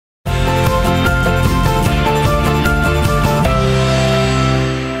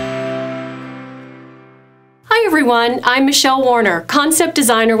everyone, I'm Michelle Woerner, concept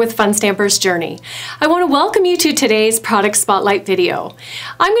designer with Fun Stamper's Journey. I want to welcome you to today's product spotlight video.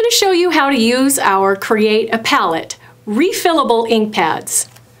 I'm going to show you how to use our Create a Palette refillable ink pads.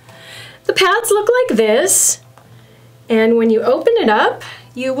 The pads look like this, and when you open it up,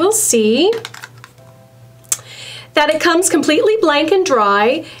 you will see that it comes completely blank and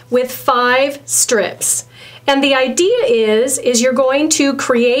dry with 5 strips. And the idea is you're going to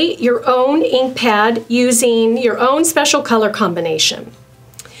create your own ink pad using your own special color combination.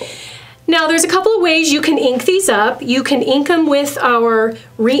 Now there's a couple of ways you can ink these up. You can ink them with our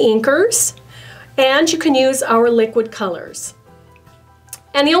reinkers, and you can use our liquid colors.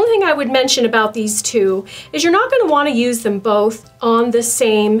 And the only thing I would mention about these two is you're not going to want to use them both on the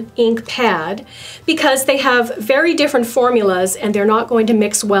same ink pad because they have very different formulas and they're not going to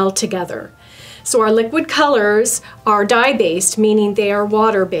mix well together. So our liquid colors are dye-based, meaning they are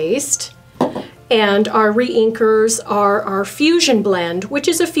water-based, and our reinkers are our fusion blend, which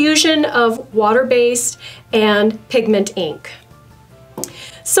is a fusion of water-based and pigment ink.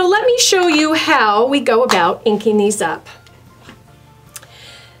 So let me show you how we go about inking these up.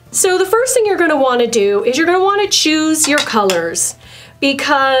 So the first thing you're going to want to do is you're going to want to choose your colors,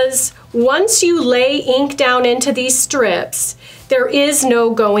 because once you lay ink down into these strips, there is no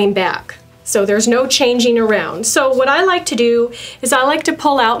going back. So there's no changing around. So what I like to do is I like to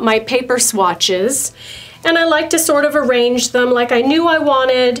pull out my paper swatches, and I like to sort of arrange them like I knew I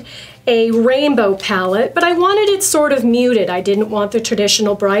wanted a rainbow palette, but I wanted it sort of muted. I didn't want the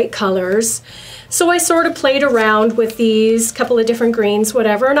traditional bright colors. So I sort of played around with these couple of different greens,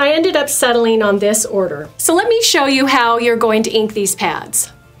 whatever, and I ended up settling on this order. So let me show you how you're going to ink these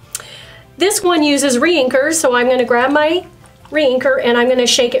pads. This one uses reinkers, so I'm going to grab my reinker and I'm going to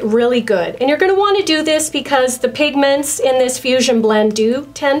shake it really good. And you're going to want to do this because the pigments in this fusion blend do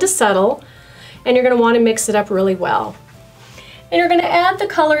tend to settle, and you're going to want to mix it up really well. And you're going to add the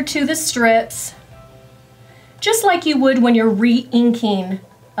color to the strips just like you would when you're re-inking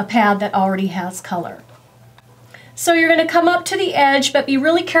a pad that already has color. So you're going to come up to the edge, but be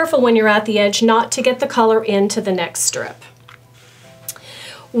really careful when you're at the edge not to get the color into the next strip.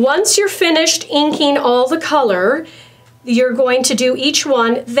 Once you're finished inking all the color, you're going to do each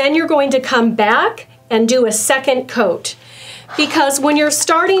one, then you're going to come back and do a second coat. Because when you're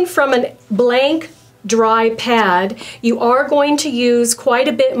starting from a blank, dry pad, you are going to use quite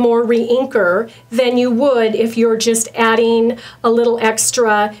a bit more reinker than you would if you're just adding a little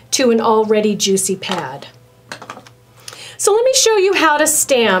extra to an already juicy pad. So let me show you how to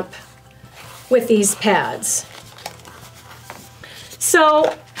stamp with these pads.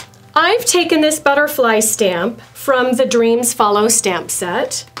 So I've taken this butterfly stamp from the Dreams Follow stamp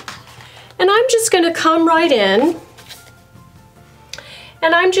set, and I'm just going to come right in,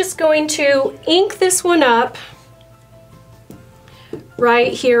 and I'm just going to ink this one up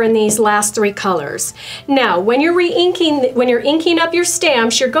right here in these last 3 colors. Now, when you're inking up your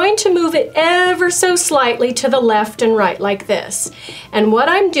stamps, you're going to move it ever so slightly to the left and right like this. And what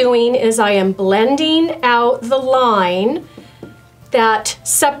I'm doing is I am blending out the line that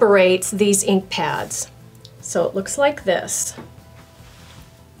separates these ink pads. So it looks like this.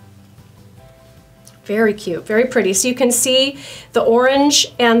 Very cute, very pretty. So you can see the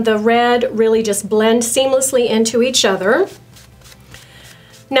orange and the red really just blend seamlessly into each other.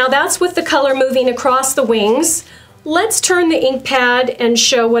 Now that's with the color moving across the wings. Let's turn the ink pad and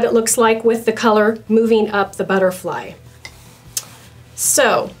show what it looks like with the color moving up the butterfly.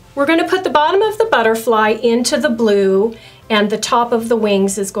 So we're going to put the bottom of the butterfly into the blue, and the top of the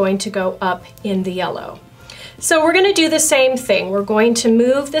wings is going to go up in the yellow. So we're going to do the same thing. We're going to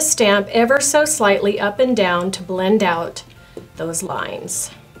move the stamp ever so slightly up and down to blend out those lines.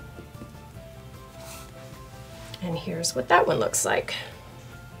 And here's what that one looks like.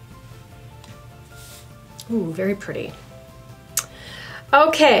 Ooh, very pretty.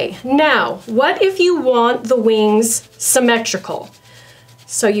 Okay, now what if you want the wings symmetrical?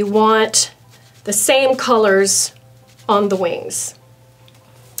 So you want the same colors on the wings.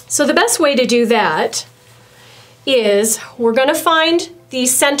 So the best way to do that is we're going to find the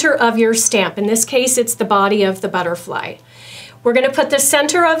center of your stamp. In this case, it's the body of the butterfly. We're going to put the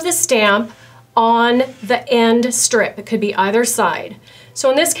center of the stamp on the end strip. It could be either side. So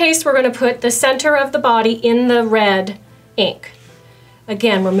in this case, we're going to put the center of the body in the red ink.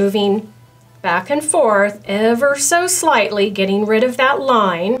 Again, we're moving back and forth ever so slightly, getting rid of that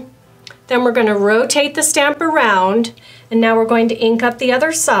line. Then we're going to rotate the stamp around, and now we're going to ink up the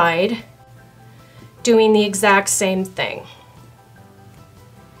other side, doing the exact same thing.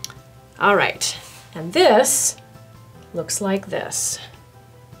 All right, and this looks like this.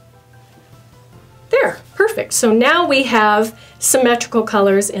 There, perfect. Perfect. So now we have symmetrical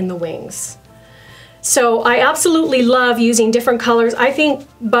colors in the wings. So I absolutely love using different colors. I think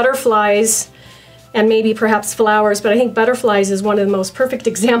butterflies and maybe perhaps flowers, but I think butterflies is one of the most perfect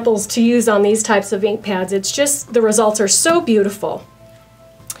examples to use on these types of ink pads. It's just, the results are so beautiful.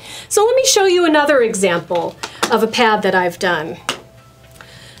 So let me show you another example of a pad that I've done.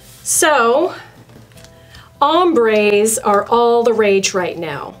 So, ombres are all the rage right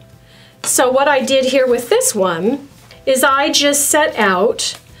now. So what I did here with this one is I just set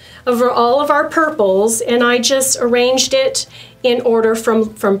out over all of our purples and I just arranged it in order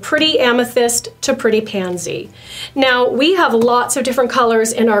from pretty amethyst to pretty pansy. Now we have lots of different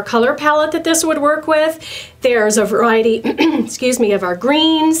colors in our color palette that this would work with. There's a variety, excuse me, of our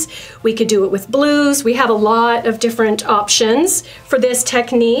greens. We could do it with blues. We have a lot of different options for this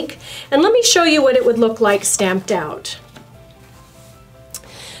technique. And let me show you what it would look like stamped out.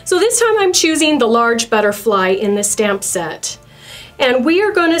 So this time I'm choosing the large butterfly in the stamp set. And we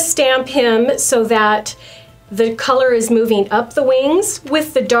are going to stamp him so that the color is moving up the wings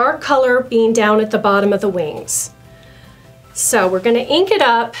with the dark color being down at the bottom of the wings. So we're going to ink it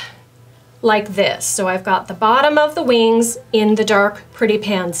up like this. So I've got the bottom of the wings in the dark pretty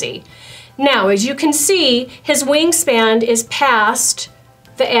pansy. Now as you can see, his wingspan is past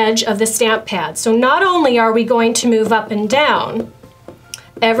the edge of the stamp pad. So not only are we going to move up and down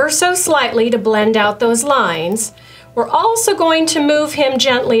ever so slightly to blend out those lines, we're also going to move him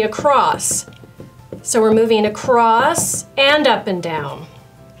gently across. So we're moving across and up and down.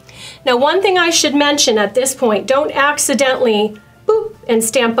 Now one thing I should mention at this point, don't accidentally boop and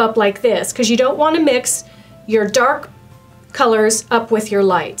stamp up like this, because you don't want to mix your dark colors up with your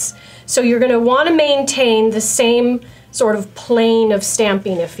lights. So you're going to want to maintain the same sort of plane of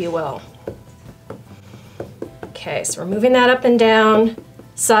stamping, if you will. Okay, so we're moving that up and down,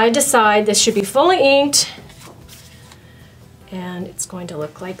 side to side. This should be fully inked, and it's going to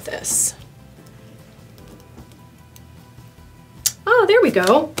look like this. Oh, there we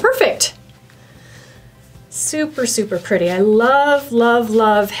go. Perfect. Super, super pretty. I love, love,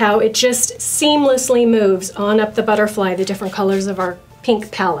 love how it just seamlessly moves on up the butterfly, the different colors of our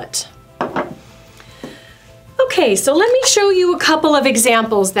pink palette. Okay, so let me show you a couple of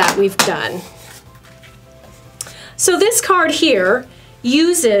examples that we've done. So this card here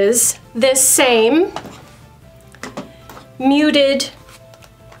uses this same muted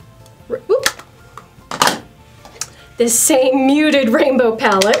rainbow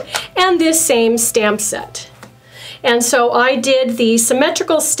palette and this same stamp set. And so I did the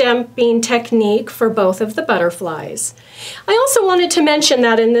symmetrical stamping technique for both of the butterflies. I also wanted to mention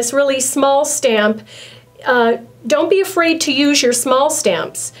that in this really small stamp, don't be afraid to use your small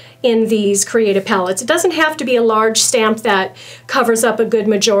stamps in these creative palettes. It doesn't have to be a large stamp that covers up a good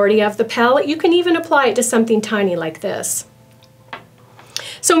majority of the palette. You can even apply it to something tiny like this.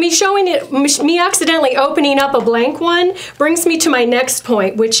 So me accidentally opening up a blank one brings me to my next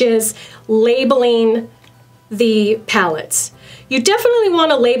point, which is labeling the palettes. You definitely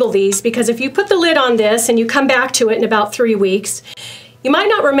want to label these, because if you put the lid on this and you come back to it in about 3 weeks, you might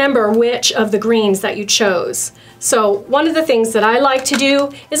not remember which of the greens that you chose. So one of the things that I like to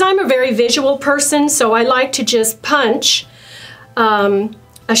do is, I'm a very visual person, so I like to just punch a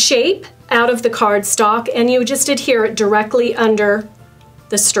shape out of the cardstock and you just adhere it directly under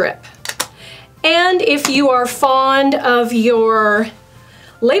the strip. And if you are fond of your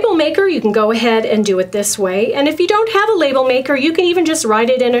label maker, you can go ahead and do it this way. And if you don't have a label maker, you can even just write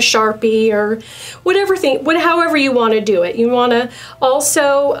it in a Sharpie or however you want to do it. You want to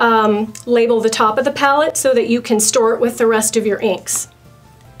also label the top of the palette so that you can store it with the rest of your inks.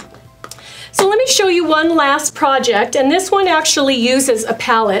 So let me show you one last project, and this one actually uses a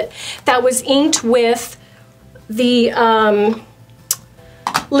palette that was inked with the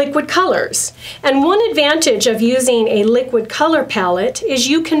liquid colors. And one advantage of using a liquid color palette is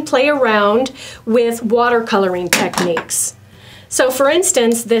you can play around with watercoloring techniques. So for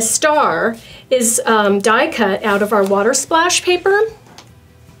instance, this star is die cut out of our water splash paper,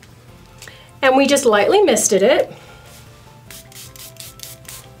 and we just lightly misted it.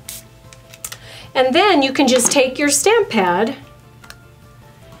 And then you can just take your stamp pad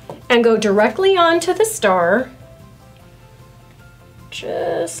and go directly onto the star,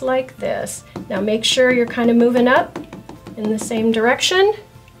 just like this. Now make sure you're kind of moving up in the same direction,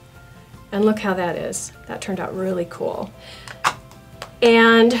 and look how that is. That turned out really cool.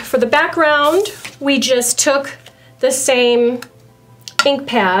 And for the background, we just took the same ink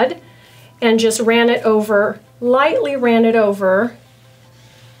pad and just ran it over, lightly ran it over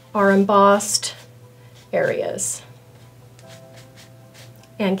our embossed areas.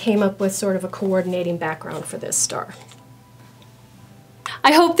 and came up with sort of a coordinating background for this star.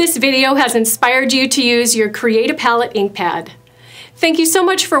 I hope this video has inspired you to use your Create a Palette ink pad. Thank you so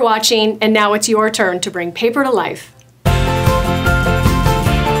much for watching, and now it's your turn to bring paper to life.